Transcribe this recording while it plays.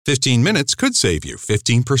15 minutes could save you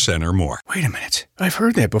 15% or more. Wait a minute. I've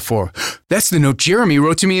heard that before. That's the note Jeremy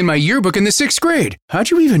wrote to me in my yearbook in the 6th grade. How'd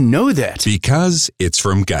you even know that? Because it's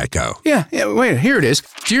from Geico. Yeah, wait, here it is.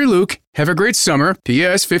 Dear Luke, have a great summer.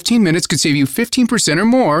 P.S. 15 minutes could save you 15% or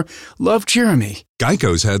more. Love, Jeremy.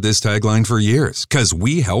 Geico's had this tagline for years, because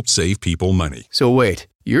we help save people money. So wait,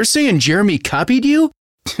 you're saying Jeremy copied you?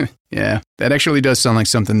 Yeah, that actually does sound like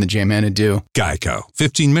something the J-Man would do. Geico.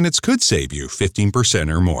 15 minutes could save you 15%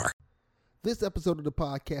 or more. This episode of the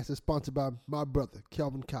podcast is sponsored by my brother,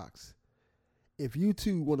 Kelvin Cox. If you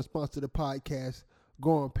too want to sponsor the podcast,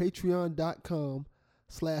 go on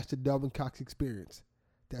patreon.com/the Delvin Cox Experience.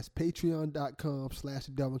 That's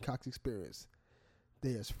patreon.com/the Delvin Cox Experience.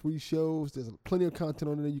 There's free shows. There's plenty of content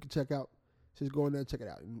on there you can check out. Just go in there and check it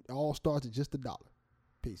out. And it all starts at just $1.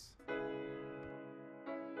 Peace.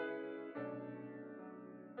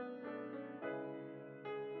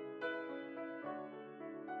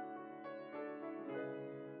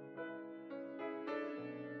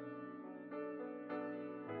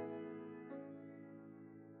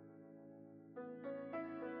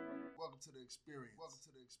 Welcome to the experience.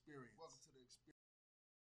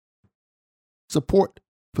 Support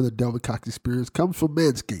for the Delvin Cox Experience comes from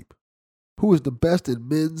Manscaped, who is the best in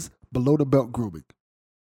men's below-the-belt grooming.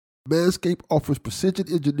 Manscaped offers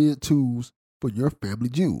precision-engineered tools for your family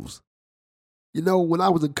jewels. You know, when I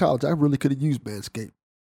was in college, I really could have used Manscaped.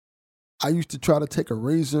 I used to try to take a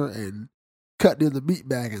razor and cut in the meat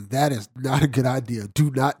bag, and that is not a good idea.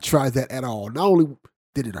 Do not try that at all. Not only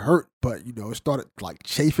did it hurt, but, you know, it started like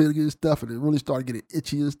chafing and stuff, and it really started getting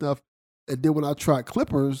itchy and stuff. And then when I tried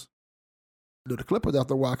clippers, you know, the clippers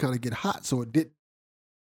after a while kind of get hot, so it didn't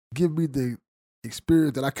give me the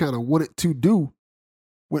experience that I kind of wanted to do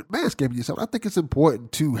with manscaping yourself. I think it's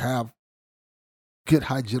important to have good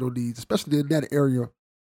hygienical needs, especially in that area.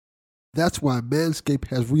 That's why Manscaped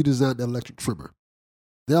has redesigned the electric trimmer.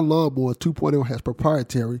 Their lawnmower 2.0 has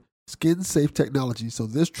proprietary skin-safe technology, so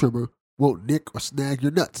this trimmer won't nick or snag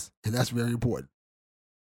your nuts, and that's very important.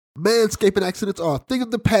 Manscaping accidents are a thing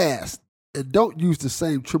of the past, and don't use the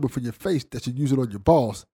same trimmer for your face that you're using on your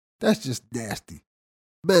balls. That's just nasty.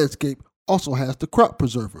 Manscaped also has the Crop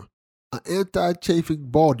Preserver, an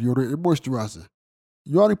anti-chafing ball deodorant and moisturizer.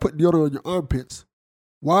 You already put deodorant on your armpits.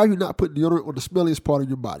 Why are you not putting deodorant on the smelliest part of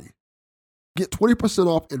your body? Get 20%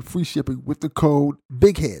 off and free shipping with the code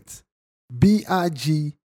BIGHEADS.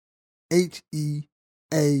 BIGHEADS.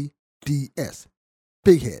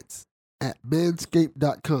 BIGHEADS at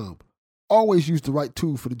manscaped.com. Always use the right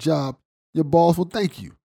tool for the job. Your balls will thank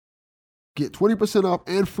you. Get 20% off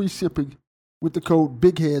and free shipping with the code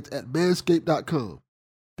BIGHEADS at manscaped.com.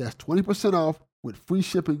 That's 20% off with free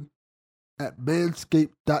shipping at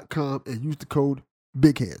manscaped.com and use the code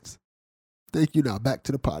BIGHEADS. Thank you. Now back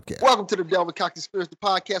to the podcast. Welcome to the Delvin Cox Experience, the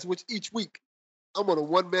podcast, which each week I'm on a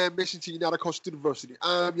one-man mission to unite our culture to diversity.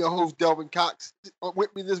 I'm your host, Delvin Cox.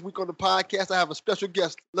 With me this week on the podcast, I have a special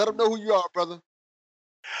guest. Let them know who you are, brother.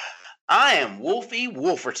 I am Wolfie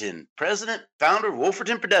Wolferton, president, founder of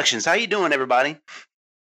Wolferton Productions. How you doing, everybody?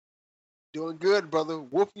 Doing good, brother.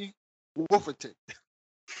 Wolfie Wolferton.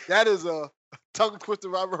 That is a tongue twister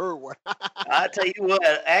if I ever heard one. I tell you what,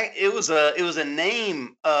 it was a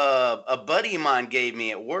name a buddy of mine gave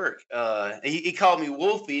me at work. He called me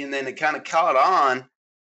Wolfie, and then it kind of caught on,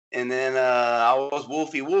 and then I was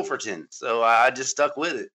Wolfie Wolferton, so I just stuck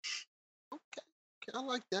with it. Okay, I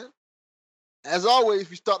like that. As always,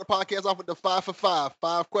 we start the podcast off with the 5 for 5.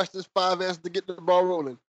 5 questions, 5 answers to get the ball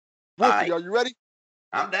rolling. Wolfie, Right. Are you ready?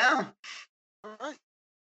 I'm down. All right.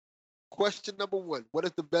 Question number 1. What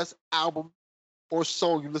is the best album or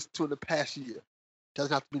song you listened to in the past year?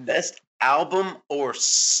 Doesn't have to be new. Best album or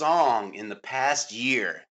song in the past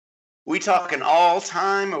year? We talking all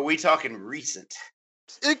time, or we talking recent?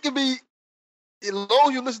 It could be, as long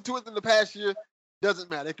as you listen to it in the past year,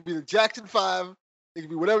 doesn't matter. It could be the Jackson 5. It could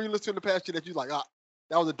be whatever you listen to in the past year that you like,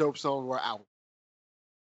 that was a dope song or album.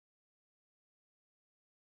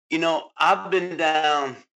 You know, I've been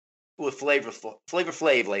down with Flavor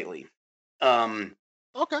Flav lately.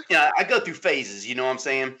 Okay. Yeah, I go through phases, you know what I'm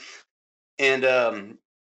saying? And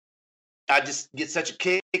I just get such a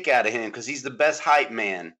kick out of him because he's the best hype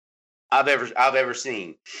man I've ever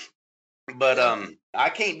seen. But I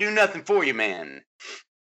can't do nothing for you, man.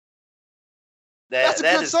 That's a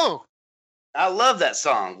good song. I love that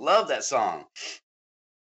song.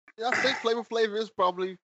 Yeah, I think Flavor Flav is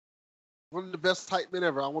probably one of the best hype men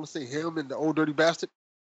ever. I want to say him and the Old Dirty Bastard.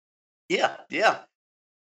 Yeah.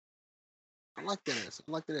 I like that answer.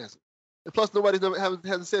 And plus, nobody's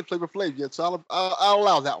hasn't said Flavor Flav yet, so I'll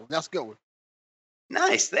allow that one. That's a good one.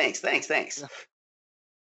 Nice. Thanks. Yeah.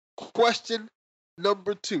 Question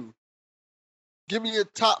number 2. Give me your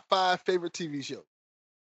top 5 favorite TV shows.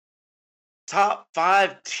 Top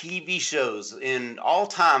 5 TV shows in all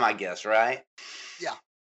time, I guess, right? Yeah.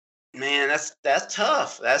 Man, that's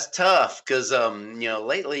tough. That's tough because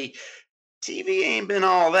lately TV ain't been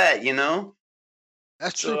all that,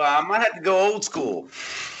 That's true. So I might have to go old school.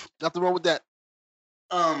 Nothing wrong with that.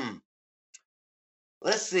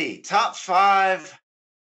 Let's see. Top 5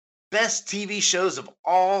 best TV shows of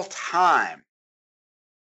all time.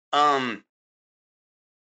 Man,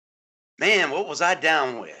 what was I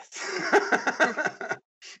down with?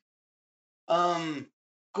 Of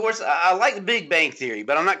course, I like the Big Bang Theory,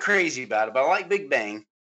 but I'm not crazy about it. But I like Big Bang.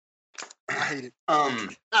 I hate it.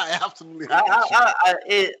 I absolutely hate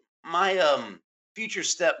that my future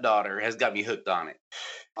stepdaughter has got me hooked on it.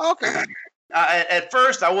 Okay. At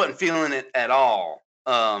first, I wasn't feeling it at all,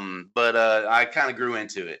 but I kind of grew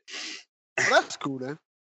into it. Well, that's cool then.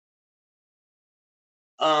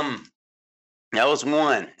 That was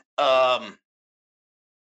one.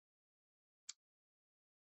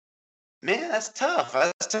 Man, that's tough.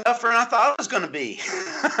 That's tougher than I thought it was going to be.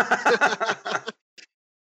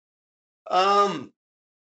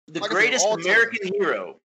 The Like Greatest all time. American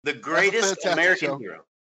Hero. The Greatest American show. Hero.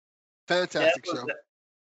 Fantastic show.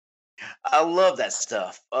 I love that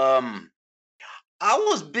stuff. I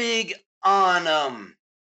was big on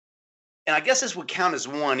and I guess this would count as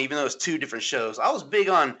one, even though it's 2 different shows. I was big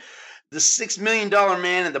on the $6 Million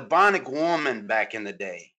Man and the Bionic Woman back in the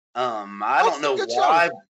day. I don't know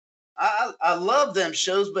why. I love them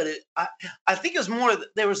shows, but I think it was more.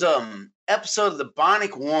 There was episode of the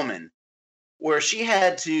Bionic Woman where she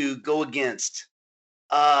had to go against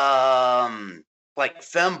like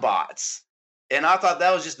fembots, and I thought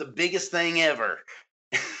that was just the biggest thing ever.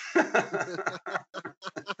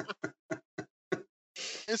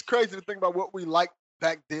 It's crazy to think about what we liked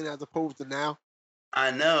back then as opposed to now.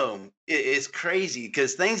 I know it's crazy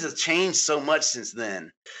because things have changed so much since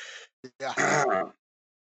then. Yeah.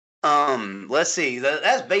 Let's see.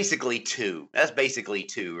 That's basically 2. That's basically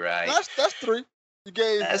 2, right? That's 3. You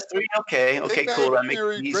gave. That's 3. Okay, cool. That makes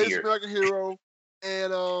it easier. Greatest American Hero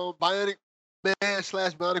and Bionic Man /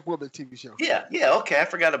 Bionic Woman TV show. Yeah. Okay, I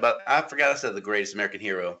forgot I said the Greatest American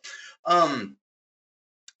Hero.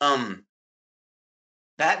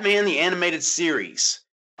 Batman the Animated Series.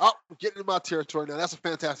 Oh, we're getting in my territory now. That's a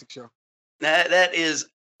fantastic show. That is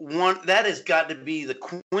one. That has got to be the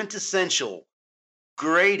quintessential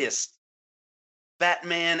greatest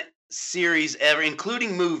Batman series ever,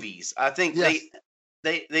 including movies. I think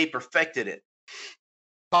they perfected it.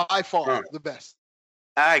 By far, the best.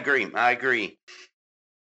 I agree.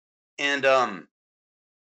 And that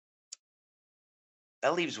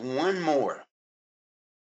leaves one more.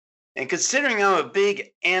 And considering I'm a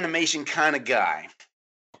big animation kind of guy,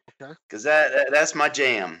 okay, because that's my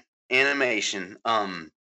jam, animation. I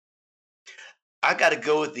got to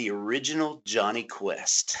go with the original Johnny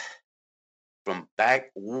Quest from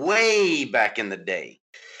way back in the day.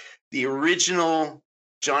 The original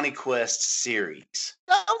Johnny Quest series.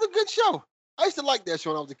 That was a good show. I used to like that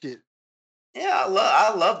show when I was a kid. Yeah,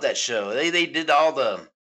 I love that show. They did all the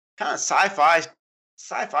kind of sci-fi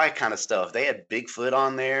kind of stuff. They had Bigfoot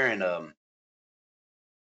on there and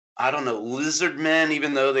I don't know, lizard men,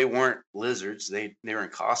 even though they weren't lizards. They were in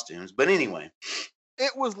costumes. But anyway.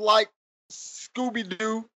 It was like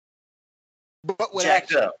Scooby-Doo, but with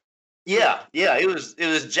jacked action. Up. Yeah. It was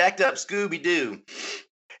jacked up Scooby-Doo.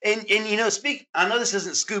 And I know this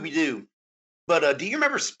isn't Scooby-Doo, but do you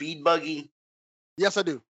remember Speed Buggy? Yes, I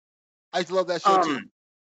do. I used to love that show too.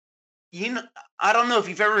 I don't know if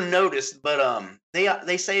you've ever noticed, but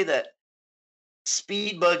they say that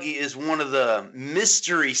Speed Buggy is one of the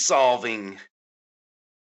mystery solving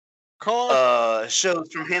shows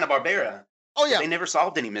from Hanna-Barbera. Oh yeah. They never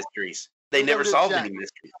solved any mysteries. They never solved any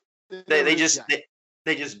mysteries.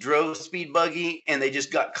 They just drove Speed Buggy and they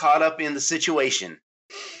just got caught up in the situation.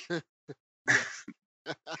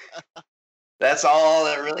 That's all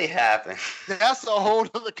that really happened. That's a whole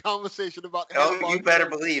other conversation about. Oh, you better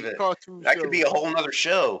believe it. That could be a whole nother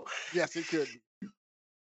show. Yes, it could be.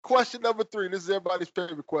 Question number 3. This is everybody's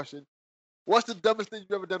favorite question. What's the dumbest thing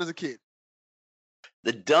you've ever done as a kid?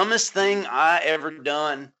 The dumbest thing I ever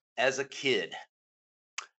done as a kid.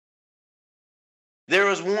 There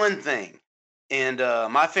was one thing, and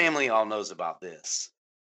my family all knows about this.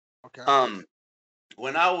 Okay.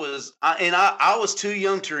 When I was too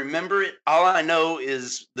young to remember it. All I know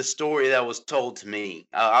is the story that was told to me.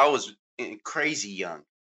 I was crazy young,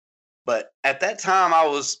 but at that time I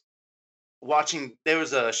was watching. There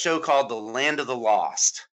was a show called The Land of the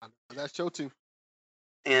Lost. I know that show too.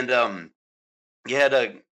 And you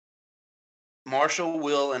had Marshall,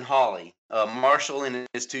 Will, and Holly. Marshall and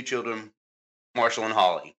his two children, Marshall and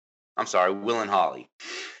Holly. I'm sorry, Will and Holly.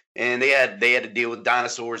 And they had to deal with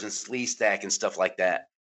dinosaurs and slee stack and stuff like that.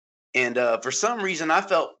 And for some reason, I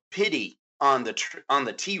felt pity on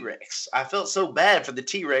the T-Rex. I felt so bad for the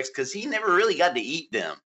T-Rex because he never really got to eat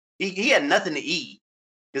them. He had nothing to eat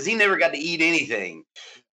because he never got to eat anything.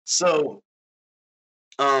 So,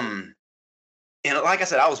 and like I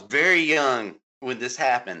said, I was very young when this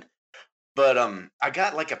happened. But I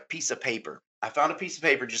got like a piece of paper. I found a piece of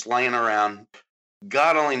paper just laying around.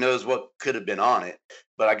 God only knows what could have been on it.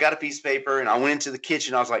 But I got a piece of paper and I went into the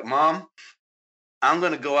kitchen. I was like, Mom, I'm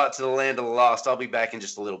going to go out to the land of the lost. I'll be back in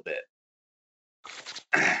just a little bit.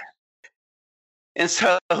 And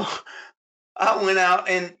so I went out,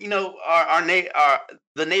 and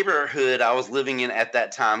the neighborhood I was living in at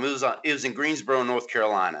that time, it was in Greensboro, North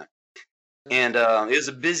Carolina, and it was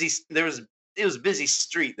a busy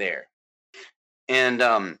street there, and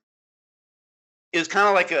it was kind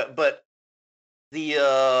of like the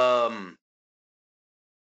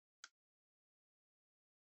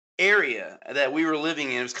area that we were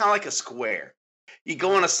living in, it was kind of like a square. You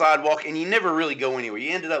go on a sidewalk and you never really go anywhere.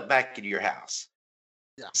 You ended up back at your house.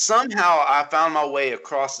 Yeah. Somehow I found my way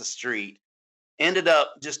across the street, ended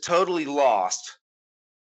up just totally lost.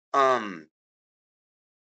 Fell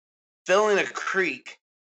in a creek,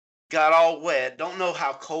 got all wet. Don't know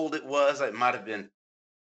how cold it was. It might have been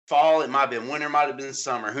fall, it might have been winter, might have been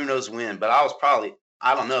summer, who knows when. But I was probably,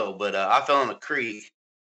 I don't know, but I fell in a creek,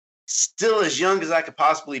 still as young as I could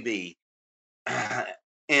possibly be.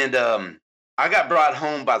 And I got brought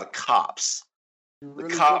home by the cops. The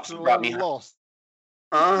cops brought me home.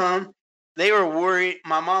 They were worried.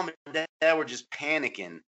 My mom and dad were just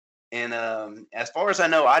panicking. And as far as I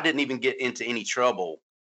know, I didn't even get into any trouble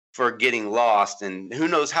for getting lost. And who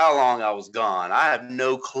knows how long I was gone. I have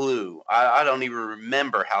no clue. I don't even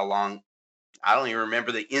remember how long. I don't even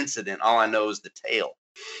remember the incident. All I know is the tale.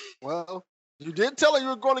 Well, you did tell her you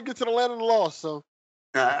were going to get to the land of the lost, so.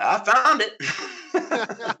 I found it.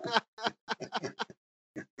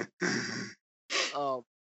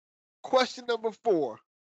 Question number 4.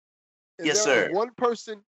 Yes, sir. One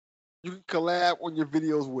person you can collab on your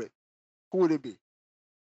videos with, who would it be?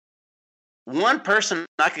 One person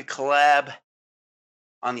I could collab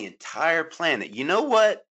on the entire planet. You know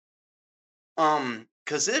what?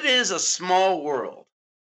 Because it is a small world.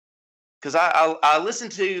 Because I listen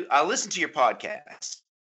to your podcast.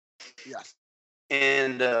 Yes.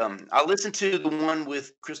 And I listened to the one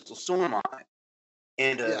with Crystal Storm on it.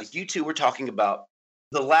 And yes. You two were talking about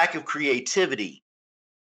the lack of creativity.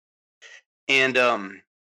 And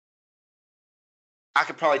I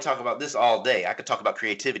could probably talk about this all day. I could talk about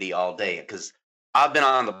creativity all day because I've been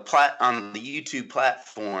on the YouTube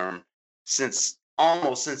platform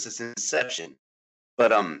almost since its inception.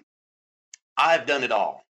 But I've done it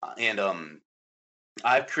all. And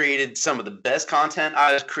I've created some of the best content.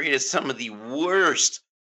 I've created some of the worst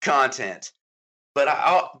content. But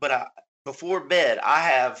before bed,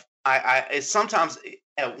 sometimes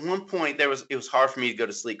at one point it was hard for me to go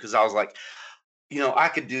to sleep because I was like, I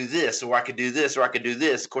could do this, or I could do this, or I could do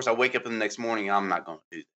this. Of course, I wake up in the next morning and I'm not going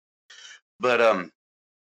to do that.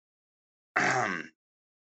 But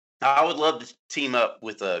I would love to team up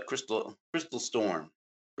with Crystal Storm.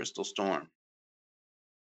 Crystal Storm.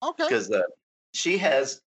 Okay. Because she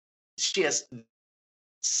has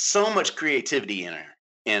so much creativity in her,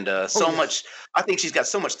 and much. I think she's got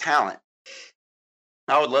so much talent.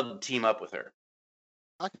 I would love to team up with her.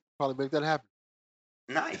 I could probably make that happen.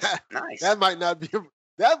 Nice, nice. That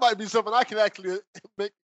might be something I can actually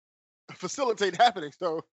facilitate happening.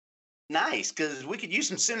 So nice, because we could use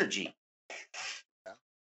some synergy. Yeah.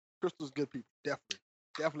 Crystal's good people,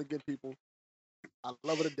 definitely good people. I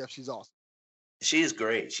love her to death. She's awesome. She is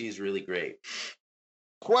great. She's really great.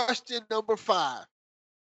 Question number 5.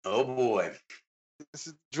 Oh boy, this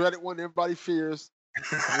is the dreaded one. Everybody fears.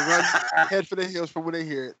 They run head for the hills from when they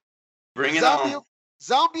hear it. Bring it on.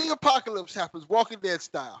 Zombie apocalypse happens, Walking Dead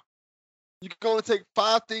style. You can only take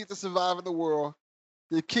 5 things to survive in the world.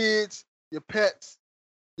 Your kids, your pets,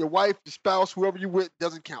 your wife, your spouse, whoever you with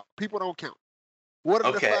doesn't count. People don't count. What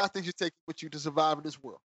are the 5 things you take with you to survive in this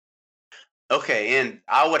world? Okay, and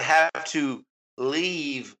I would have to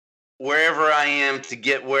leave wherever I am to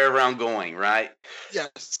get wherever I'm going, right?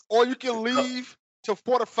 Yes. Or you can leave to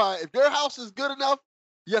fortify. If your house is good enough,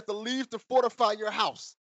 you have to leave to fortify your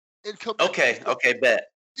house. And come back. Okay,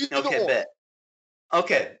 bet. Either bet.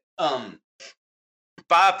 Okay.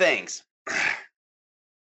 5 things.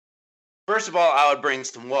 First of all, I would bring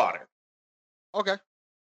some water. Okay.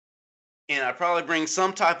 And I'd probably bring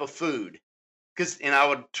some type of food. and I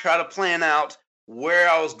would try to plan out where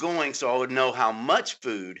I was going so I would know how much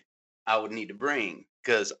food I would need to bring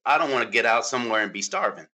because I don't want to get out somewhere and be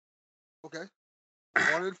starving. Okay.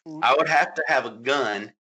 Water and food. I would have to have a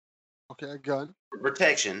gun. Okay, a gun. For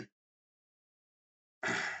protection.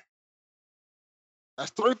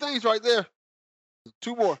 That's 3 things right there.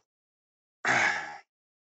 2 more.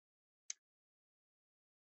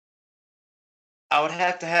 I would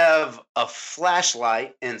have to have a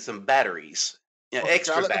flashlight and some batteries. Yeah, Okay,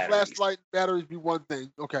 extra I'll let batteries. the flashlight batteries be one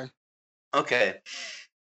thing. Okay. Okay.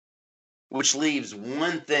 Which leaves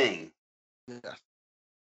one thing. Yes.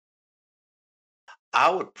 I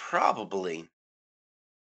would probably,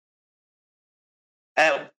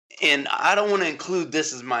 and I don't want to include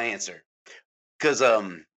this as my answer because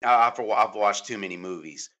I've watched too many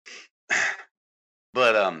movies,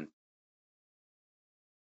 but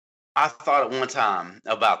I thought at one time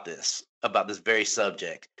about this very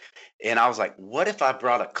subject, and I was like, what if I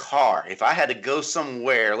brought a car? If I had to go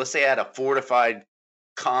somewhere, let's say I had a fortified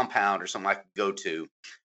compound or something I could go to,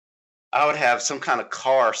 I would have some kind of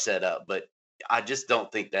car set up, but I just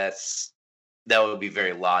don't think that would be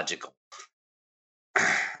very logical.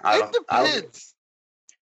 It depends.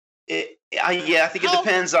 I think it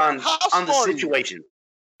depends on the situation.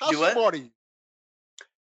 How smart are you?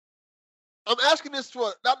 I'm asking this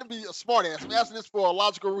for not to be a smart ass. I'm asking this for a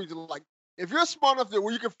logical reason. Like, if you're smart enough that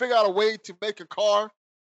where you can figure out a way to make a car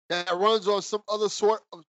that runs on some other sort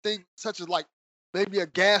of thing, such as like maybe a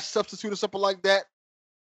gas substitute or something like that,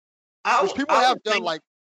 which people have done. Like,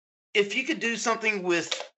 if you could do something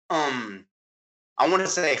with I want to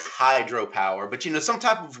say hydropower, but some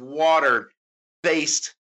type of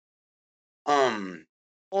water-based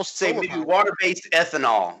or say maybe water-based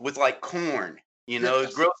ethanol with like corn. Grow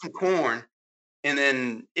some corn. And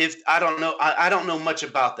then if I don't know much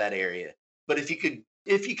about that area, but if you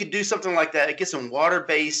could do something like that, get some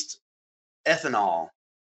water-based ethanol,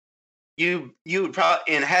 you would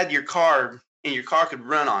probably and had your car could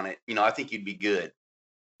run on it. I think you'd be good.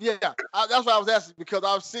 Yeah, that's why I was asking because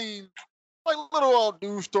I've seen like little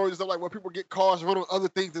news stories and stuff like where people get cars run on other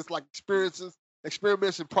things that's like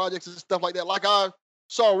experiments and projects and stuff like that. Like I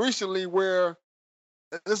saw recently where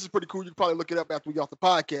this is pretty cool. You can probably look it up after we get off the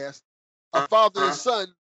podcast. A father and son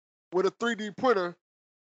with a 3D printer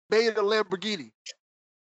made a Lamborghini.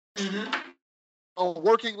 Mm-hmm. A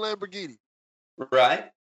working Lamborghini. Right.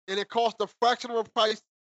 And it cost a fraction of a price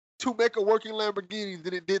to make a working Lamborghini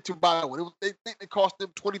than it did to buy one. They think it cost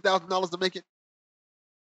them $20,000 to make it.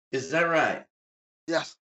 Is that right?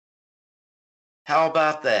 Yes. How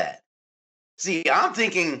about that? See, I'm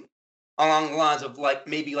thinking along the lines of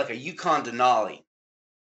maybe like a Yukon Denali.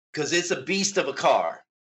 Because it's a beast of a car.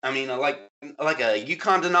 I mean, like a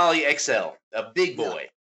Yukon Denali XL, a big boy.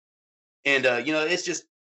 Yeah. And, it's just,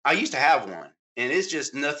 I used to have one. And it's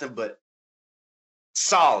just nothing but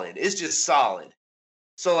solid. It's just solid.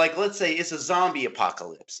 So, let's say it's a zombie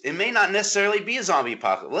apocalypse. It may not necessarily be a zombie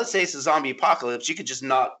apocalypse. Let's say it's a zombie apocalypse. You could just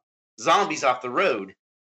knock zombies off the road,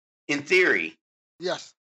 in theory.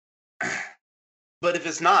 Yes. But if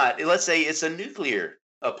it's not, let's say it's a nuclear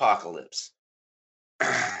apocalypse.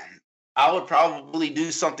 I would probably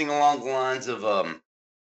do something along the lines of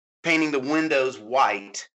painting the windows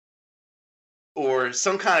white or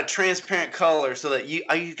some kind of transparent color so that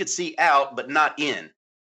you could see out but not in.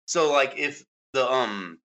 So if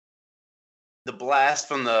the blast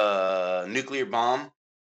from the nuclear bomb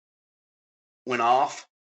went off,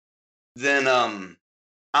 then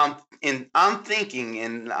I'm thinking,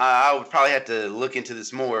 and I would probably have to look into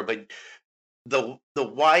this more, but the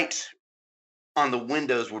white on the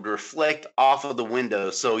windows would reflect off of the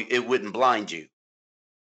windows so it wouldn't blind you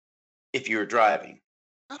if you were driving.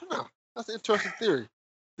 I don't know. That's an interesting theory.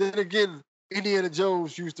 Then again, Indiana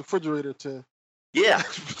Jones used the refrigerator to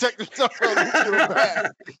protect himself from nuclear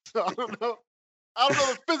blast. So I don't know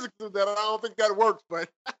the physics of that. I don't think that works, but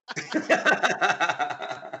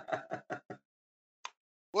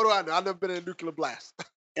what do I know? I've never been in a nuclear blast.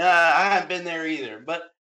 I haven't been there either,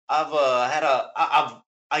 but I've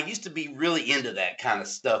I used to be really into that kind of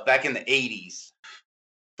stuff back in the 80s.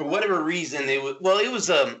 For whatever reason, it was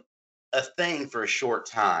a thing for a short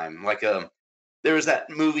time. There was that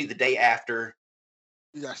movie The Day After.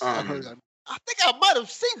 Yes, I've heard that. I think I might have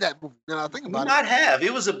seen that movie. Now I think about it. You might have.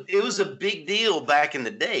 It was a big deal back in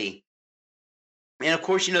the day. And of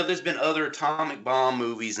course, there's been other atomic bomb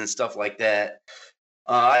movies and stuff like that.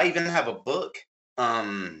 I even have a book.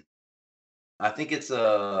 I think it's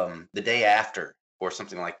The Day After or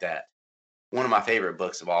something like that. One of my favorite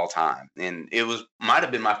books of all time. And it might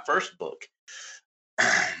have been my first book.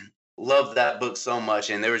 Loved that book so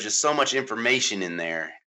much. And there was just so much information in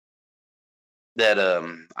there. that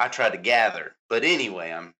I tried to gather. But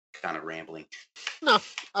anyway, I'm kind of rambling. No,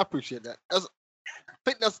 I appreciate that. I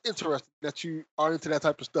think that's interesting that you are into that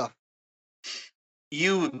type of stuff.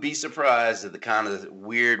 You would be surprised at the kind of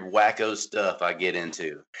weird, wacko stuff I get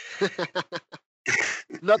into.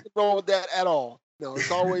 Nothing wrong with that at all. No, it's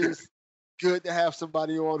always good to have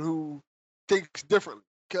somebody on who thinks differently,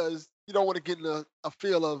 because you don't want to get in a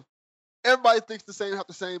feel of everybody thinks the same, have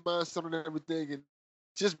the same mindset and everything, and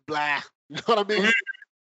just blah. You know what I mean?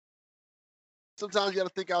 Sometimes you got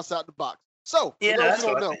to think outside the box. So, Yeah, for those that's who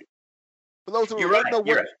don't what I know, think. for those who You're don't right. know,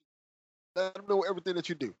 You're right. let them know everything that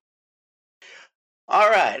you do. All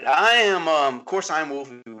right. I am, of course, I'm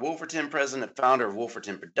Wolfie Wolferton, president and founder of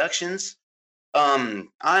Wolferton Productions. I'm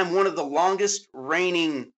one of the longest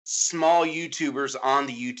reigning small YouTubers on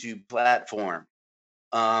the YouTube platform.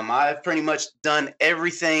 I've pretty much done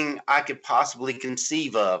everything I could possibly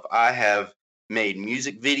conceive of. I have made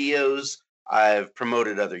music videos. I've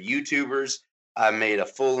promoted other YouTubers. I made a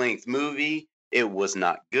full-length movie. It was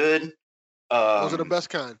not good. Those are the best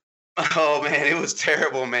kind. Oh man, it was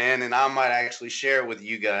terrible, man, and I might actually share it with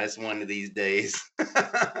you guys one of these days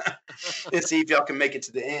and see if y'all can make it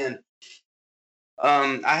to the end.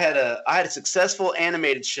 I had a successful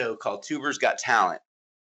animated show called Tubers Got Talent.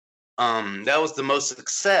 That was the most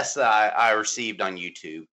success that I received on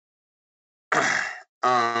YouTube.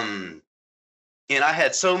 And I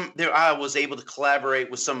had I was able to collaborate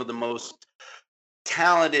with some of the most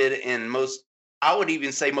talented and most, I would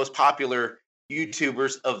even say, most popular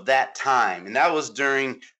YouTubers of that time. And that was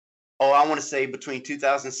during, I want to say between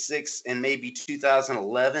 2006 and maybe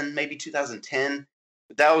 2011, maybe 2010.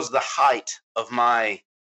 That was the height of my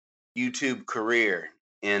YouTube career.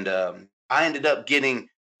 And I ended up getting,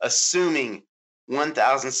 assuming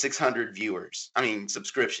 1,600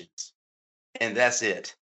 subscriptions. And that's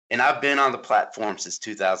it. And I've been on the platform since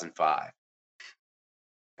 2005.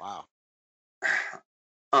 Wow.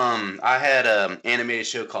 I had an animated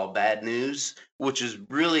show called Bad News, which is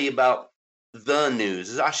really about the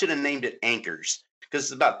news. I should have named it Anchors, because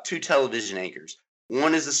it's about two television anchors.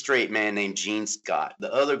 One is a straight man named Gene Scott.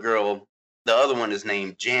 The other one is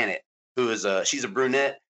named Janet, who is she's a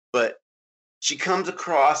brunette, but she comes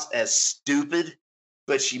across as stupid,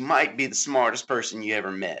 but she might be the smartest person you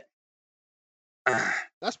ever met.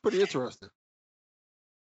 That's pretty interesting.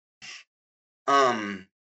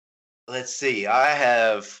 Let's see. I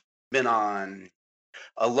have been on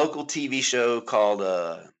a local TV show called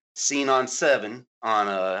Scene on 7 on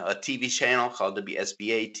a TV channel called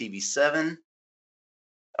WSBA TV7.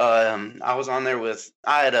 I was on there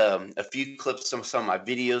I had a few clips of some of my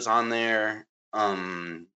videos on there.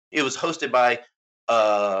 It was hosted by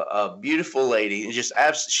a beautiful lady, and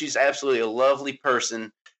she's absolutely a lovely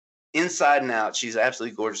person, inside and out. She's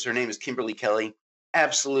absolutely gorgeous. Her name is Kimberly Kelly.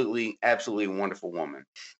 Absolutely, absolutely wonderful woman.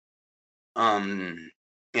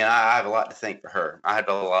 Yeah, I have a lot to thank for her. I have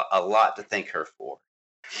a lot to thank her for.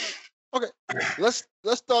 Okay, let's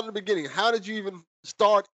start at the beginning. How did you even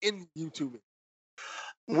start in YouTubing?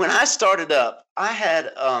 When I started up,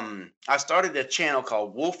 I started a channel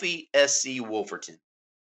called Wolfie SC Wolferton,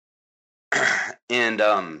 and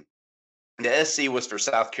the SC was for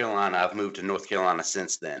South Carolina. I've moved to North Carolina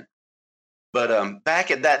since then. But back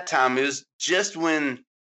at that time, it was just when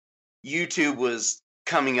YouTube was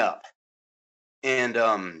coming up.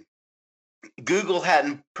 And Google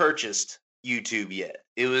hadn't purchased YouTube yet.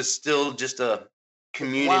 It was still just a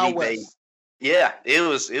community based. Yeah, it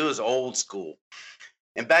was old school.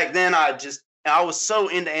 And back then I was so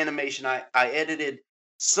into animation. I edited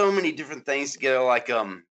so many different things together, like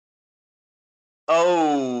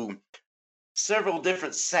several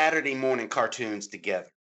different Saturday morning cartoons together.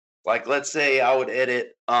 Like, let's say I would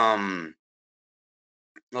edit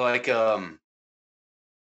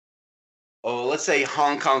let's say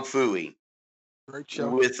Hong Kong Phooey. Great show.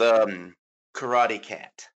 With Karate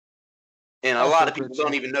Cat. And a lot of people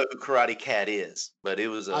don't even know who Karate Cat is, but it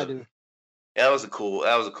was I do. That was a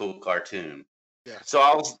cool cartoon. Yeah. So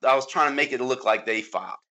I was trying to make it look like they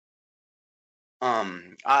fought.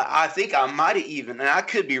 I think I might have even, and I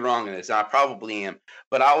could be wrong in this, I probably am,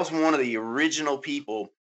 but I was one of the original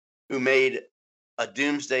people who made a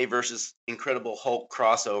Doomsday versus Incredible Hulk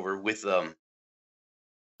crossover with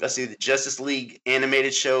let's see, the Justice League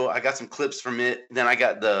animated show. I got some clips from it. Then I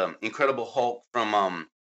got the Incredible Hulk from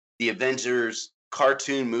the Avengers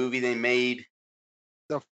cartoon movie they made.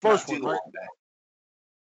 The first one, right?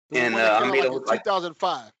 And I made it look like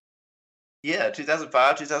 2005. Yeah,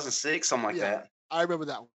 2005, 2006, something like that. I remember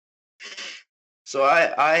that one. So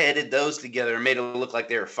I edited those together and made it look like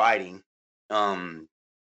they were fighting. And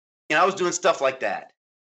I was doing stuff like that.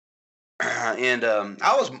 and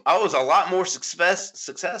I was a lot more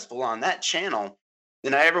successful on that channel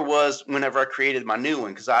than I ever was whenever I created my new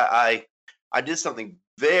one, because I did something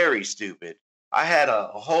very stupid. I had a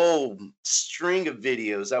whole string of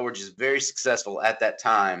videos that were just very successful at that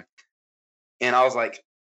time, and I was like,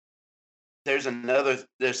 there's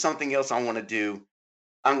something else I want to do.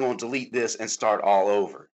 I'm going to delete this and start all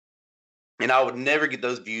over. And I would never get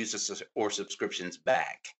those views or subscriptions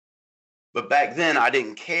back. But back then, I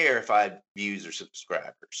didn't care if I had views or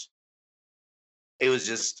subscribers. It was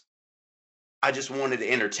just, I just wanted to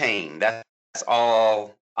entertain. That's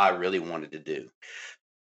all I really wanted to do.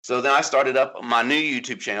 So then I started up my new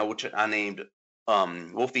YouTube channel, which I named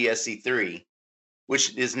Wolfie SC3,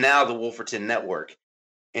 which is now the Wolferton Network.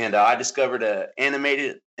 And I discovered an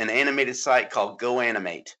animated site called Go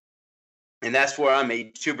Animate. And that's where I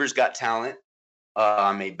made Tubers Got Talent.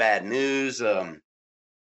 I made Bad News.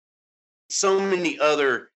 So many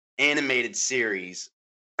other animated series.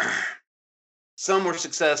 Some were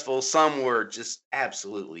successful. Some were just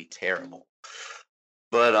absolutely terrible.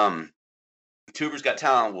 But Tubers Got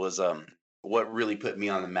Talent was what really put me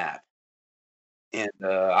on the map. And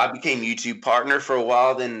I became YouTube partner for a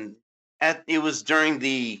while. Then it was during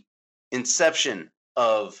the inception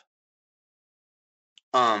of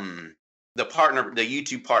the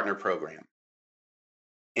YouTube partner program.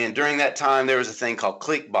 And during that time, there was a thing called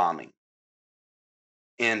click bombing.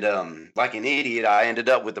 And like an idiot, I ended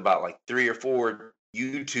up with about like 3 or 4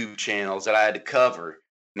 YouTube channels that I had to cover.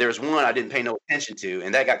 And there was one I didn't pay no attention to,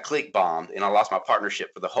 and that got click bombed, and I lost my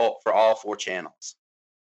partnership for all 4 channels.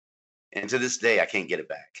 And to this day, I can't get it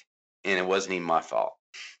back. And it wasn't even my fault.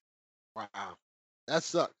 Wow. That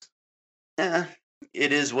sucks. Yeah,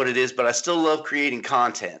 it is what it is, but I still love creating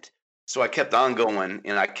content. So I kept on going,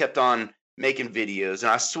 and I kept on making videos,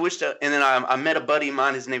 and I switched up, and then I met a buddy of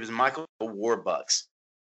mine. His name is Michael Warbucks.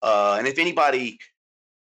 And if anybody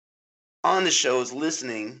on the show is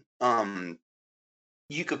listening,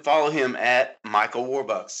 you could follow him at Michael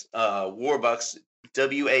Warbucks. Warbucks,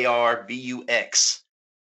 Warbux.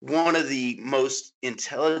 One of the most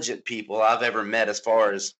intelligent people I've ever met as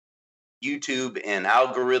far as YouTube and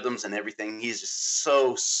algorithms and everything. He's just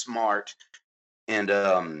so smart, and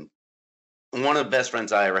one of the best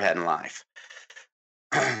friends I ever had in life.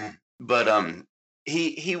 But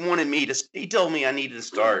he wanted me to. He told me I needed to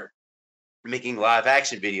start making live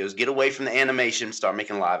action videos, get away from the animation, start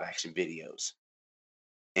making live action videos.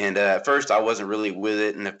 And at first, I wasn't really with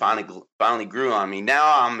it, and it finally grew on me.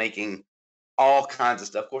 Now I'm making all kinds of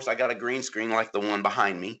stuff. Of course, I got a green screen like the one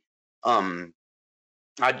behind me.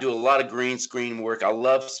 I do a lot of green screen work. I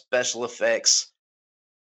love special effects.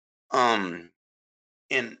 And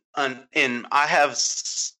I have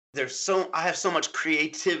so much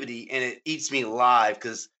creativity, and it eats me alive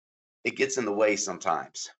because it gets in the way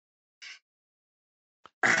sometimes.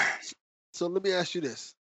 So let me ask you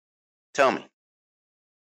this. Tell me.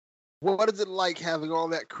 What is it like having all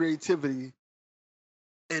that creativity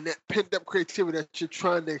and that pent-up creativity that you're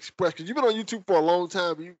trying to express? Because you've been on YouTube for a long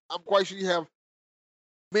time. I'm quite sure you have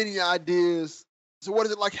many ideas. So what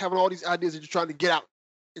is it like having all these ideas that you're trying to get out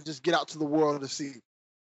and just get out to the world to see?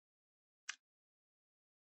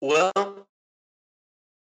 Well,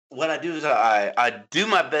 what I do is I do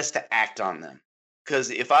my best to act on them. Because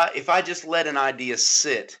if I just let an idea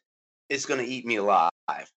sit, it's going to eat me alive.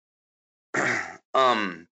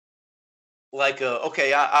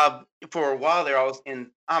 Okay, I for a while there,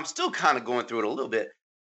 I'm still kind of going through it a little bit.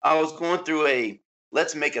 I was going through a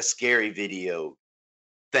let's make a scary video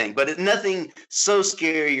thing, but it's nothing so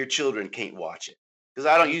scary your children can't watch it. Because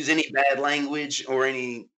I don't use any bad language or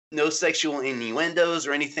no sexual innuendos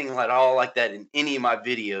or anything at all like that in any of my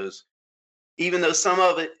videos. Even though some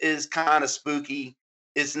of it is kind of spooky,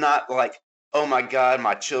 it's not like, oh my God,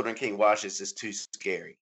 my children can't watch this, it's too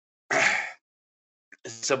scary.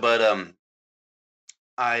 But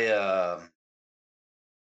I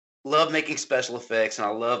love making special effects, and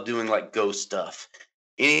I love doing like ghost stuff.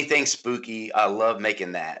 Anything spooky, I love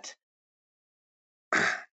making that.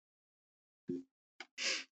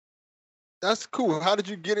 That's cool. How did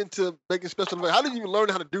you get into making special effects? How did you even learn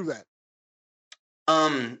how to do that?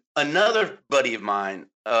 Another buddy of mine,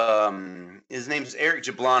 his name is Eric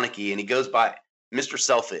Jablonski, and he goes by Mr.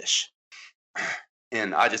 Selfish.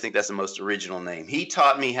 And I just think that's the most original name. He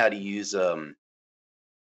taught me how to use, I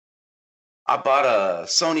bought a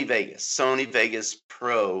Sony Vegas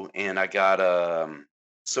Pro, and I got a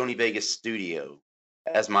Sony Vegas Studio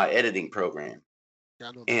as my editing program.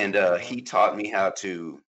 And he taught me how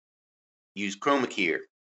to use chroma key.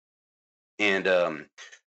 And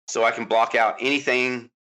so I can block out anything,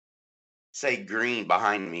 say green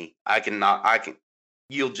behind me.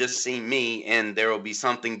 you'll just see me, and there will be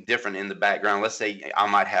something different in the background. Let's say I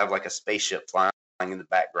might have like a spaceship flying in the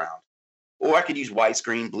background, or I could use white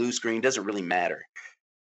screen, blue screen. Doesn't really matter.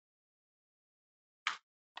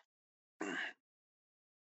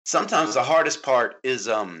 Sometimes the hardest part is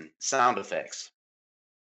sound effects,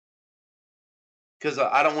 because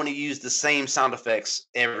I don't want to use the same sound effects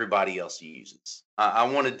everybody else uses. I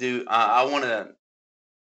want to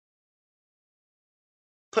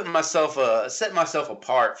set myself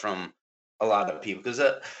apart from a lot of people, because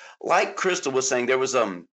like Crystal was saying, there's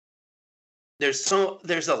a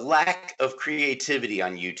lack of creativity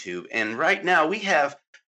on YouTube, and right now we have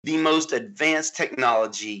the most advanced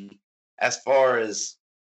technology as far as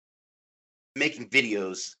making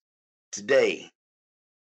videos today.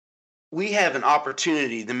 We have an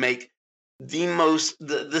opportunity to make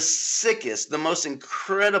the sickest, the most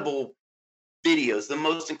incredible videos, the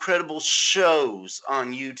most incredible shows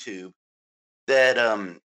on YouTube that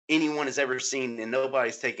anyone has ever seen, and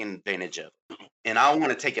nobody's taken advantage of it. And I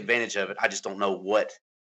want to take advantage of it. I just don't know what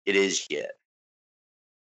it is yet.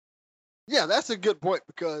 Yeah, that's a good point,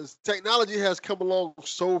 because technology has come along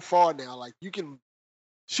so far now. Like, you can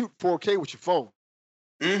shoot 4K with your phone.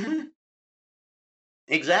 Mm-hmm.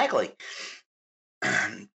 Exactly.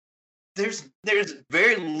 There's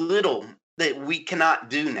very little that we cannot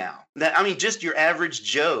do now. Just your average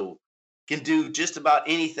Joe can do just about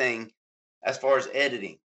anything as far as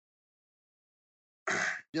editing.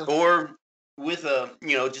 Yeah. Or with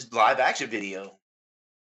just live action video.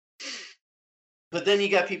 But then you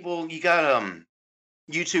got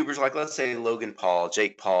YouTubers like, let's say, Logan Paul,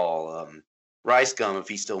 Jake Paul, Rice Gum, if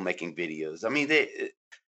he's still making videos. I mean,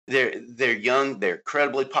 they're young, they're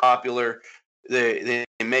incredibly popular. They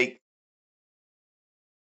make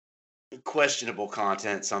questionable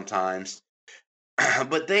content sometimes,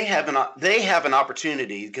 but they have an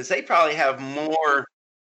opportunity, because they probably have more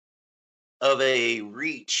of a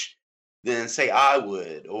reach than, say, I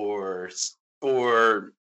would, or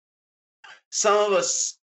some of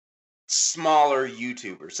us smaller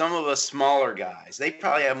YouTubers, some of us smaller guys. They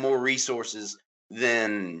probably have more resources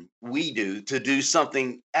than we do to do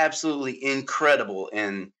something absolutely incredible,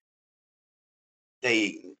 and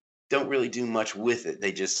they don't really do much with it.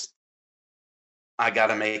 They just, I got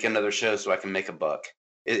to make another show so I can make a buck.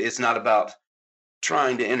 It's not about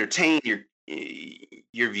trying to entertain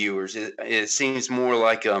your viewers. It seems more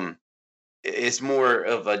like it's more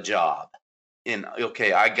of a job. And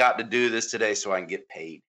okay, I got to do this today so I can get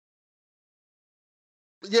paid.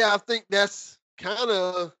 Yeah, I think that's kind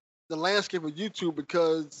of the landscape of YouTube,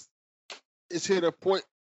 because it's hit a point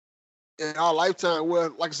in our lifetime where,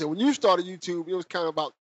 like I said, when you started YouTube, it was kind of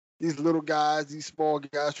about these little guys, these small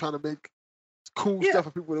guys trying to make cool stuff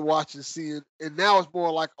for people to watch and see. And now it's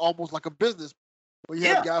more like almost like a business, where you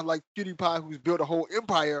have guys like PewDiePie, who's built a whole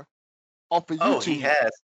empire off of YouTube. Oh, he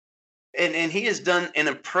has. And he has done an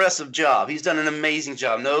impressive job. He's done an amazing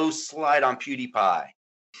job. No slight on PewDiePie.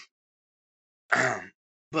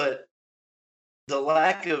 But the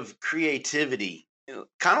lack of creativity,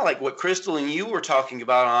 kind of like what Crystal and you were talking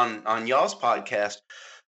about on y'all's podcast,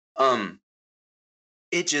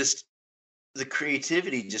 the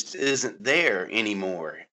creativity just isn't there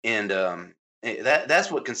anymore. And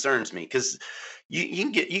that's what concerns me, because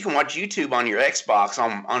you can watch YouTube on your Xbox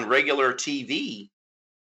on regular TV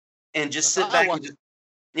and just sit back.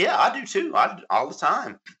 Yeah, I do too. All the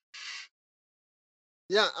time.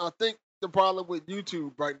 Yeah, I think the problem with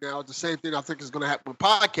YouTube right now is the same thing I think is going to happen with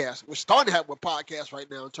podcasts. We're starting to happen with podcasts right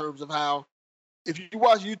now, in terms of how, if you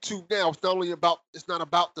watch YouTube now, it's not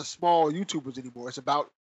about the small YouTubers anymore. It's about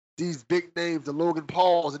these big names, the Logan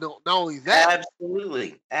Pauls, and not only that,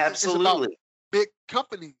 absolutely, it's about big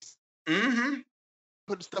companies putting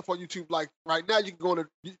stuff on YouTube. Like right now, you can go to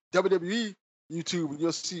WWE YouTube and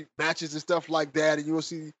you'll see matches and stuff like that, and you'll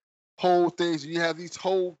see whole things. And you have these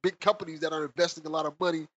whole big companies that are investing a lot of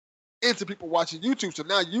money into people watching YouTube. So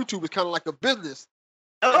now YouTube is kind of like a business.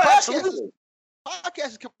 Oh, absolutely.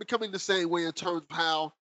 Podcasts is becoming the same way, in terms of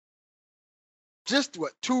how just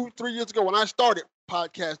 2-3 years ago when I started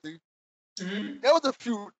podcasting, there was a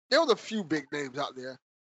few big names out there,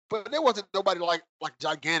 but there wasn't nobody like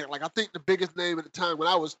gigantic. Like, I think the biggest name at the time when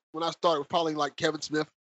I started was probably like Kevin Smith.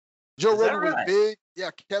 Joe Rogan was big. Yeah,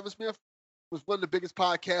 Kevin Smith was one of the biggest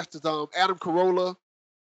podcasters. Adam Carolla.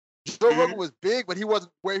 Joe Rogan was big, but he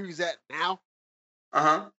wasn't where he's at now.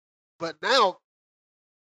 But now,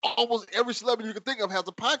 almost every celebrity you can think of has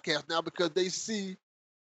a podcast now, because they see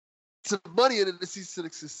some money in it, and they see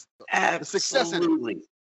success in it.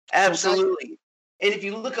 Absolutely. And if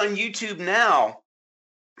you look on YouTube now,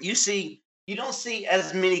 you don't see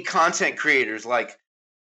as many content creators like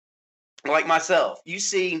like myself, you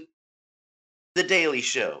see The Daily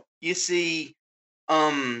Show, you see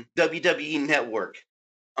WWE Network.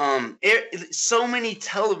 So many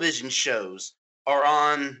television shows are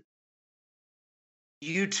on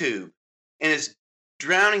YouTube, and it's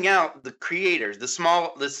drowning out the creators, the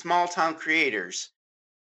small town creators.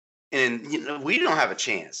 And we don't have a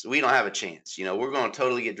chance. We don't have a chance. We're going to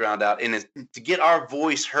totally get drowned out. And to get our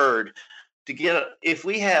voice heard,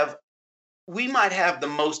 we might have the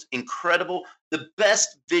most incredible, the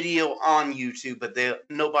best video on YouTube, but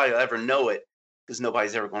nobody will ever know it because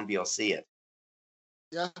nobody's ever going to be able to see it.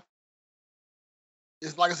 Yeah.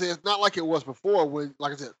 It's like I said, it's not like it was before when,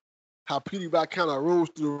 like I said, how PewDiePie kind of rose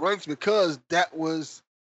through the ranks because that was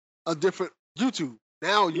a different YouTube.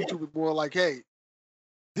 Now YouTube is more like, hey,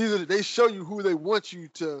 they show you who they want you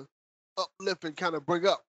to uplift and kind of bring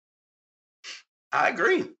up. I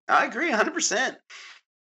agree 100%.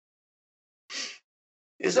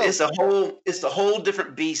 It's a whole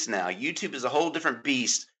different beast now. YouTube is a whole different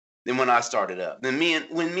beast than when I started up. When me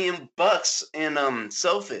and Bucks and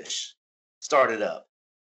Selfish started up.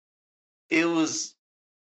 It was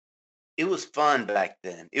fun back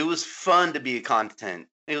then. It was fun to be a content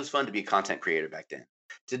creator back then.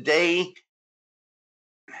 Today,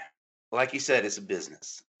 like you said, it's a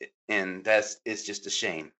business, and it's just a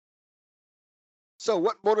shame. So,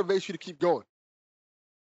 what motivates you to keep going?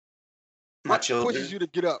 My children. What pushes you to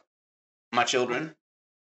get up? My children.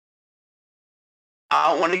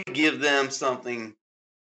 I want to give them something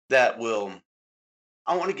I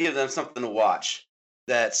want to give them something to watch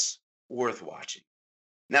that's worth watching.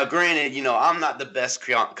 Now, granted, I'm not the best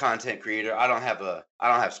content creator. I don't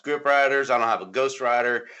have script writers. I don't have a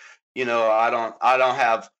ghostwriter. I don't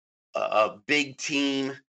have a big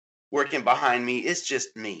team working behind me. It's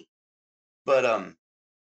just me. But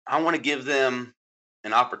I want to give them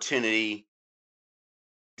an opportunity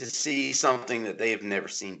to see something that they've never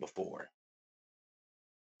seen before.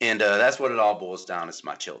 And that's what it all boils down to,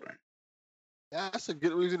 my children. Yeah, that's a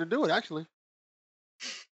good reason to do it, actually.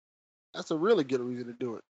 That's a really good reason to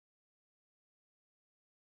do it.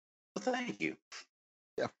 Well, thank you.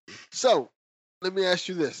 Yeah. So, let me ask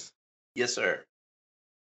you this. Yes, sir.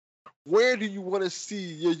 Where do you want to see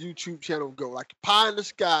your YouTube channel go? Like pie in the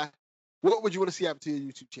sky, what would you want to see happen to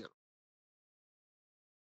your YouTube channel?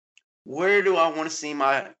 Where do I want to see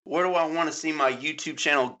my YouTube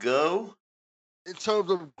channel go? In terms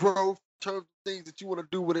of growth, in terms of things that you want to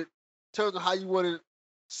do with it, in terms of how you want to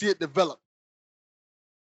see it develop.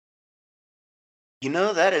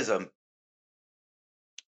 That's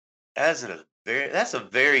a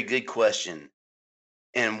very good question,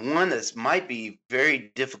 and one that might be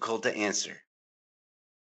very difficult to answer.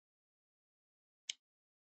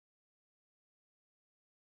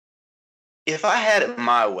 If I had it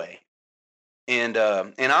my way, and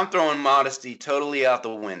I'm throwing modesty totally out the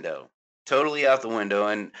window,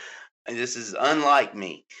 and this is unlike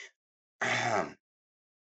me.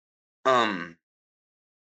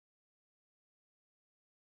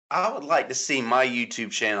 I would like to see my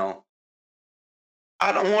YouTube channel.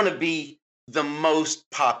 I don't want to be the most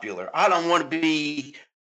popular. I don't want to be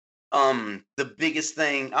the biggest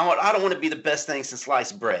thing. I don't want to be the best thing since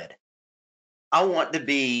sliced bread. I want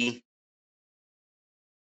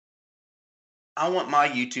my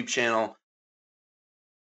YouTube channel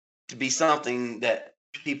to be something that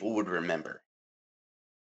people would remember.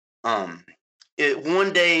 One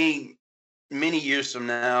day, many years from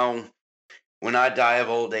now, when I die of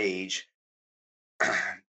old age,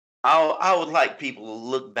 I would like people to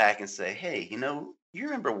look back and say, "Hey, you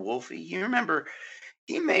remember Wolfie? You remember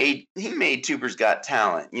he made Tubers Got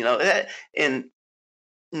Talent? And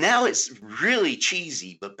now it's really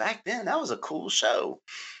cheesy, but back then that was a cool show."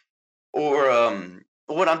 Or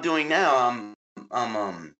what I'm doing now,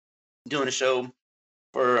 I'm doing a show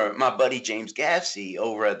for my buddy James Gaffsey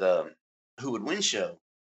over at the Who Would Win show.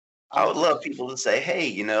 I would love people to say, "Hey,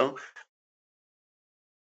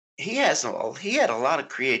 he had a lot of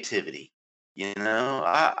creativity.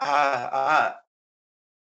 I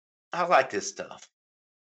like this stuff."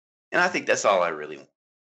 And I think that's all I really want.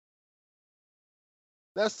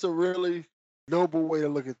 That's a really noble way to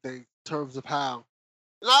look at things in terms of how,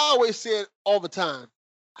 and I always say it all the time,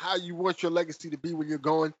 how you want your legacy to be when you're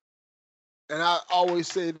going. And I always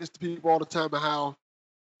say this to people all the time, how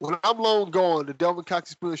when I'm long gone, the Delvin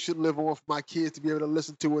Cox experience should live on for my kids to be able to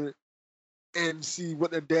listen to it and see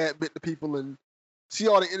what their dad meant to people and see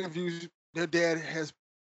all the interviews their dad has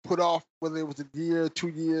put off, whether it was a year, 2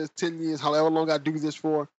 years, 10 years, however long I do this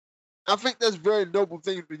for. I think that's a very noble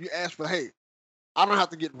thing when you ask for, hey, I don't have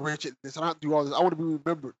to get rich at this. I don't have to do all this. I want to be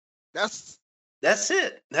remembered. That's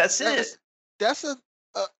it. That's a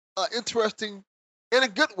interesting in a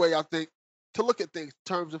good way, I think, to look at things in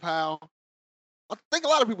terms of how I think a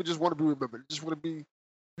lot of people just want to be remembered, just want to be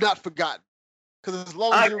not forgotten. Because as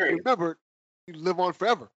long I as you're agree. remembered, you live on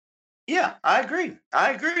forever. Yeah, I agree.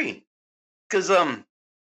 I agree. Because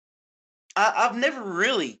I've never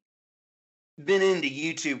really been into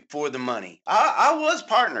YouTube for the money. I was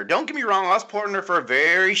partner. Don't get me wrong. I was partner for a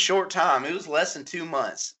very short time. It was less than 2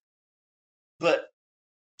 months. But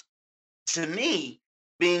to me,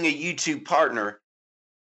 being a YouTube partner,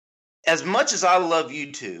 as much as I love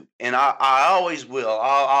YouTube, and I always will,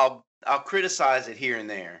 I'll criticize it here and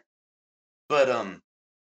there. But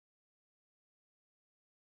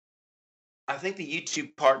I think the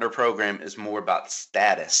YouTube partner program is more about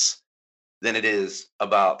status than it is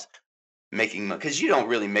about making money, because you don't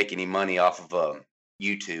really make any money off of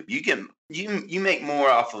YouTube. You make more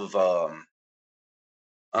off of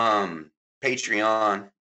Patreon,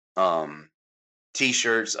 um,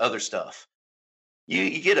 t-shirts, other stuff.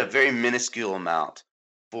 You get a very minuscule amount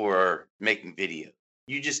for making video.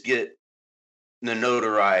 You just get the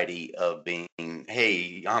notoriety of being,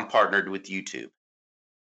 hey, I'm partnered with YouTube.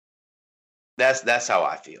 That's how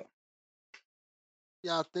I feel.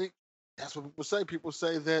 Yeah, I think that's what people say. People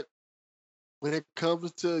say that when it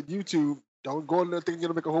comes to YouTube, don't go in there thinking you're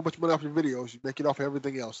gonna make a whole bunch of money off your videos. You make it off of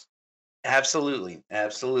everything else. Absolutely,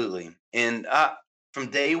 absolutely. And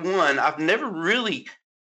from day one, I've never really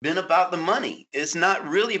been about the money. It's not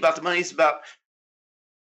really about the money. It's about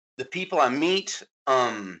the people I meet.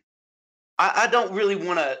 I don't really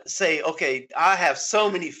want to say, okay, I have so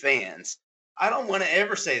many fans. I don't want to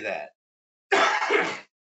ever say that. I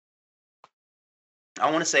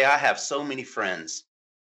want to say I have so many friends.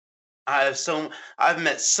 I've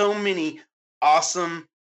met so many awesome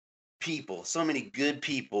people, so many good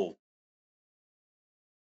people.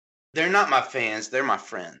 They're not my fans, they're my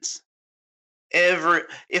friends.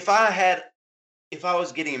 If I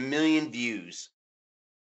was getting 1,000,000 views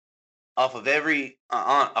off of every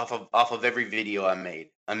off of every video I made,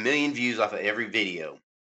 1,000,000 views off of every video,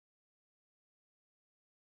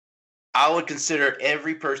 I would consider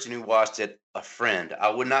every person who watched it a friend. I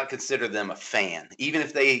would not consider them a fan. Even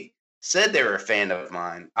if they said they were a fan of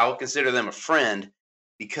mine, I would consider them a friend,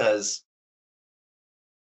 because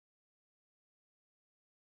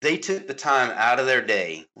they took the time out of their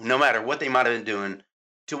day, no matter what they might have been doing,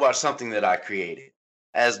 to watch something that I created.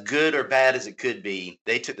 As good or bad as it could be,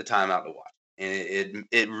 they took the time out to watch. And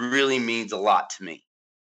it really means a lot to me.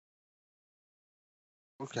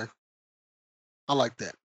 Okay, I like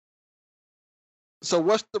that. So,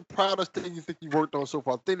 what's the proudest thing you think you worked on so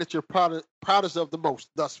far? The thing that you're proudest of the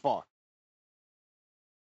most thus far?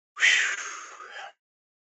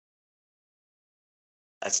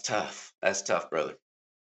 That's tough. That's tough, brother.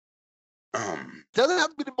 Doesn't have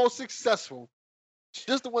to be the most successful.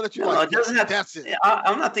 Just the one that you No, like. it doesn't have. That's it.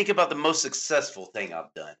 I'm not thinking about the most successful thing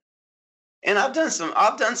I've done, and I've done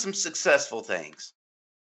some successful things.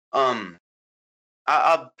 Um,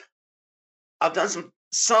 I, I've done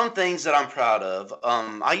some things that I'm proud of.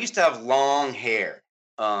 I used to have long hair.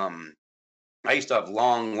 I used to have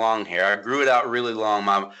long hair. I grew it out really long.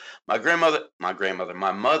 My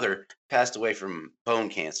mother passed away from bone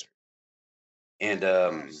cancer, and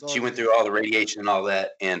she went through all the radiation and all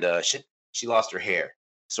that, and she lost her hair.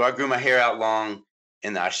 So I grew my hair out long,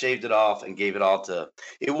 and I shaved it off and gave it all to.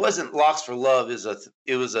 It wasn't Locks for Love.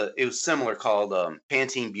 It was similar, called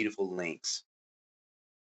Pantene Beautiful Links,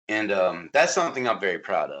 and that's something I'm very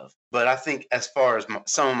proud of. But I think, as far as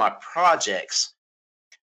some of my projects,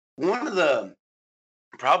 one of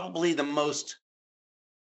probably the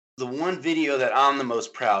one video that I'm the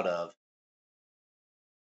most proud of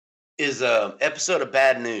is a episode of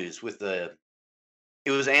Bad News with it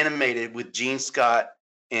was animated with Gene Scott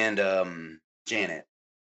and Janet,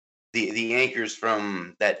 the anchors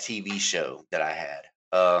from that TV show that I had.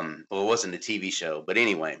 Well, it wasn't a TV show, but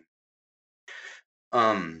anyway,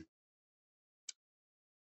 it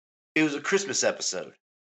was a Christmas episode,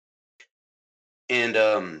 and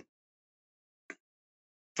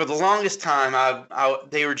for the longest time,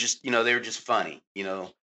 they were just funny,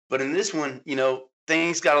 But in this one,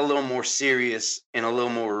 things got a little more serious and a little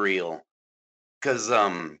more real, because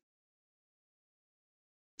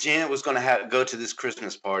Janet was going to go to this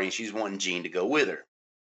Christmas party, and she's wanting Gene to go with her.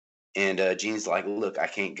 And Gene's like, "Look, I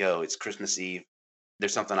can't go. It's Christmas Eve.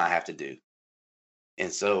 There's something I have to do."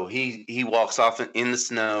 And so he walks off in the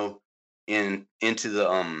snow into the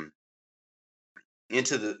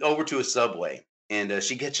over to a Subway, and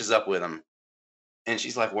she catches up with him, and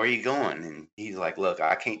she's like, "Where are you going?" And he's like, "Look,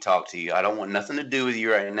 I can't talk to you. I don't want nothing to do with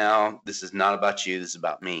you right now. This is not about you. This is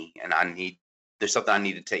about me, and there's something I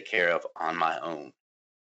need to take care of on my own."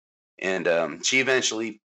 And she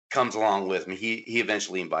eventually comes along with me. He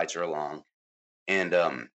eventually invites her along, and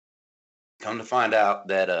come to find out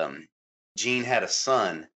that Gene had a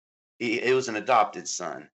son. It was an adopted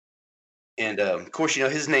son, and of course,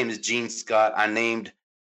 his name is Gene Scott. I named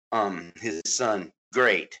his son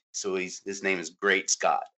Great, so his name is Great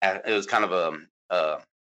Scott. It was kind of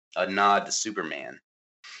a nod to Superman.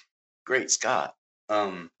 Great Scott. He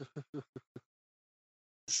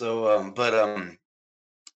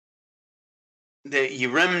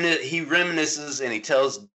reminisces and he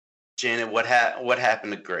tells Janet what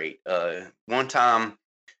happened to Great. One time,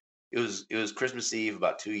 it was Christmas Eve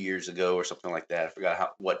about 2 years ago or something like that. I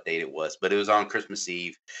forgot what date it was, but it was on Christmas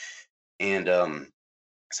Eve, and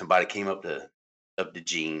somebody came up to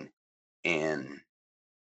Gene and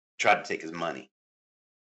tried to take his money,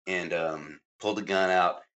 and pulled a gun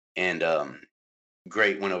out, and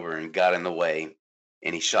Great went over and got in the way,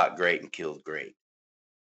 and he shot Great and killed Great.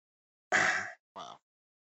 Wow.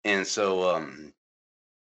 And so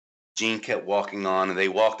Gene kept walking on, and they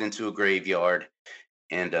walked into a graveyard,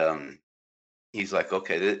 and he's like,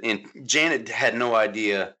 okay. And Janet had no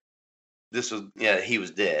idea he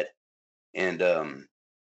was dead. And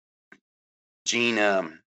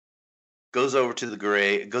Gene goes over to this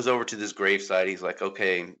gravesite. He's like,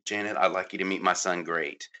 okay, Janet, I'd like you to meet my son,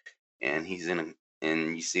 Great. And he's and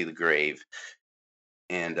you see the grave.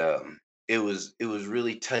 And it was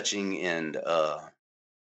really touching and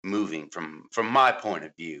moving from my point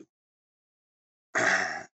of view.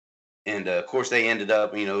 And of course, they ended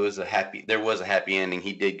up. There was a happy ending.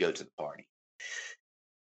 He did go to the party,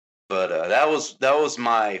 but that was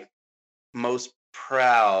my most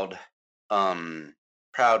proudest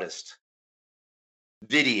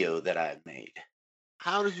video that I had made.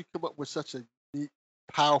 How did you come up with such a neat,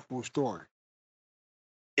 powerful story?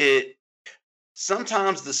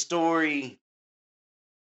 Sometimes the story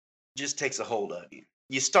just takes a hold of you.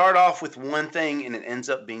 You start off with one thing and it ends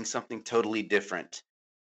up being something totally different.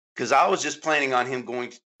 Because I was just planning on him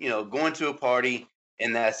going to a party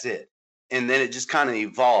and that's it. And then it just kind of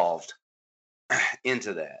evolved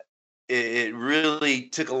into that. It really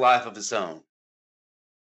took a life of its own.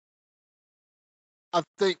 I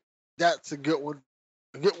think that's a good one.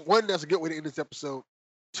 That's a good way to end this episode.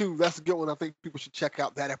 2, that's a good one. I think people should check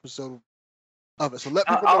out that episode of it. So let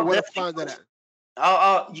people know where to find that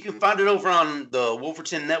at. You can find it over on the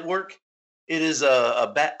Wolferton Network. It is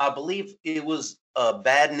I believe it was a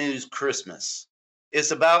Bad News Christmas.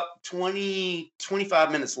 It's about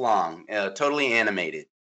 25 minutes long, totally animated.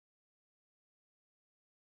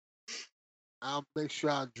 I'll make sure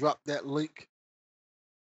I drop that link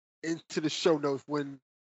into the show notes when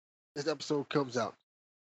this episode comes out.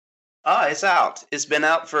 It's out. It's been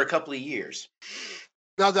out for a couple of years.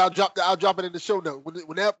 Now I'll drop it in the show notes.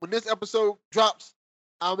 When this episode drops,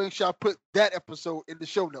 I'll make sure I put that episode in the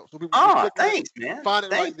show notes. So people thanks, man. Find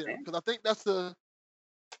it right there. Because I think that's a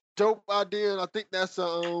dope idea, and I think that's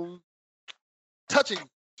a touching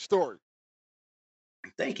story.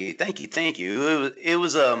 Thank you. It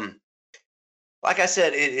was like I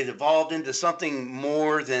said, it evolved into something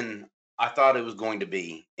more than I thought it was going to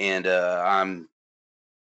be, and that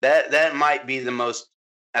might be the most,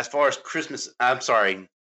 as far as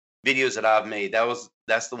videos that I've made.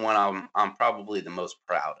 That's the one I'm probably the most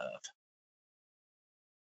proud of.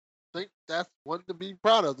 I think that's one to be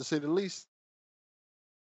proud of, to say the least.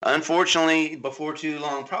 Unfortunately, before too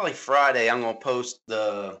long, probably Friday, I'm going to post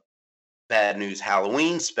the Bad News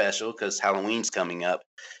Halloween special because Halloween's coming up.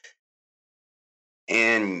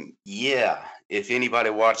 And yeah, if anybody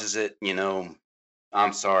watches it,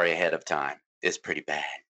 I'm sorry ahead of time. It's pretty bad.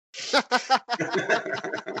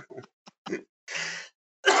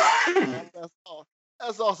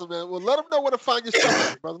 That's awesome, man. Well, let them know where to find your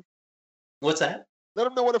stuff at, brother. What's that? Let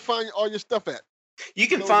them know where to find all your stuff at. You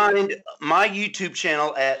can find my YouTube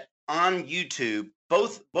channel on YouTube,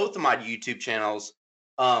 both of my YouTube channels,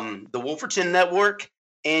 the Wolferton Network,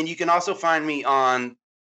 and you can also find me on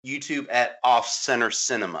YouTube at Off Center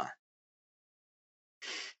Cinema.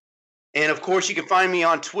 And of course, you can find me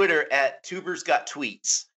on Twitter at Tubers Got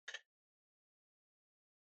Tweets.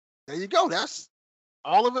 There you go. That's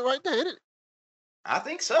all of it right there, isn't it? I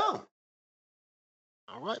think so.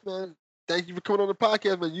 All right, man. Thank you for coming on the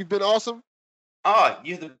podcast, man. You've been awesome. Oh,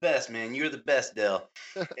 you're the best, man. You're the best, Del.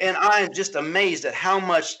 And I am just amazed at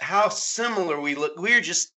how similar we look. We're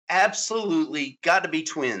just absolutely got to be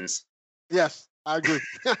twins. Yes, I agree.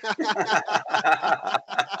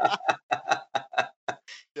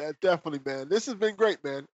 Yeah, definitely, man. This has been great,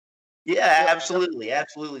 man. Yeah, absolutely.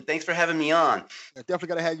 Thanks for having me on. I definitely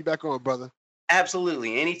got to have you back on, brother.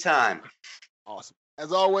 Absolutely. Anytime. Awesome.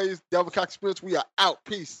 As always, Delvin Cox Experience, we are out.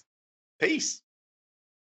 Peace. Peace.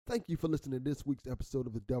 Thank you for listening to this week's episode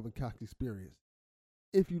of the Delvin Cox Experience.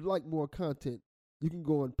 If you'd like more content, you can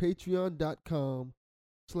go on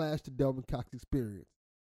patreon.com/the Delvin Cox Experience.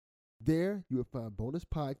 There, you will find bonus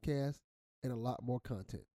podcasts and a lot more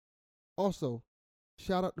content. Also,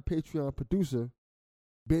 shout out to Patreon producer,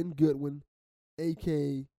 Ben Goodwin,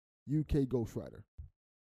 a.k.a. UK Ghostwriter.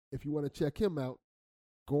 If you want to check him out,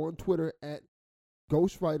 go on Twitter at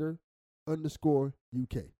Ghostwriter_UK.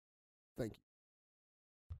 Thank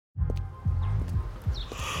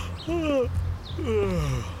you.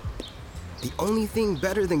 The only thing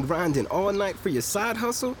better than grinding all night for your side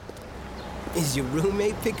hustle is your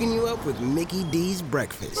roommate picking you up with Mickey D's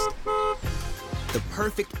breakfast. The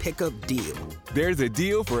perfect pickup deal. There's a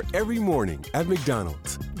deal for every morning at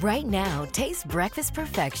McDonald's. Right now, taste breakfast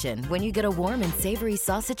perfection when you get a warm and savory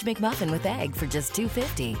sausage McMuffin with egg for just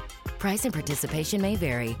 $2.50. Price and participation may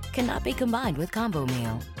vary. Cannot be combined with combo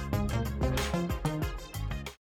meal.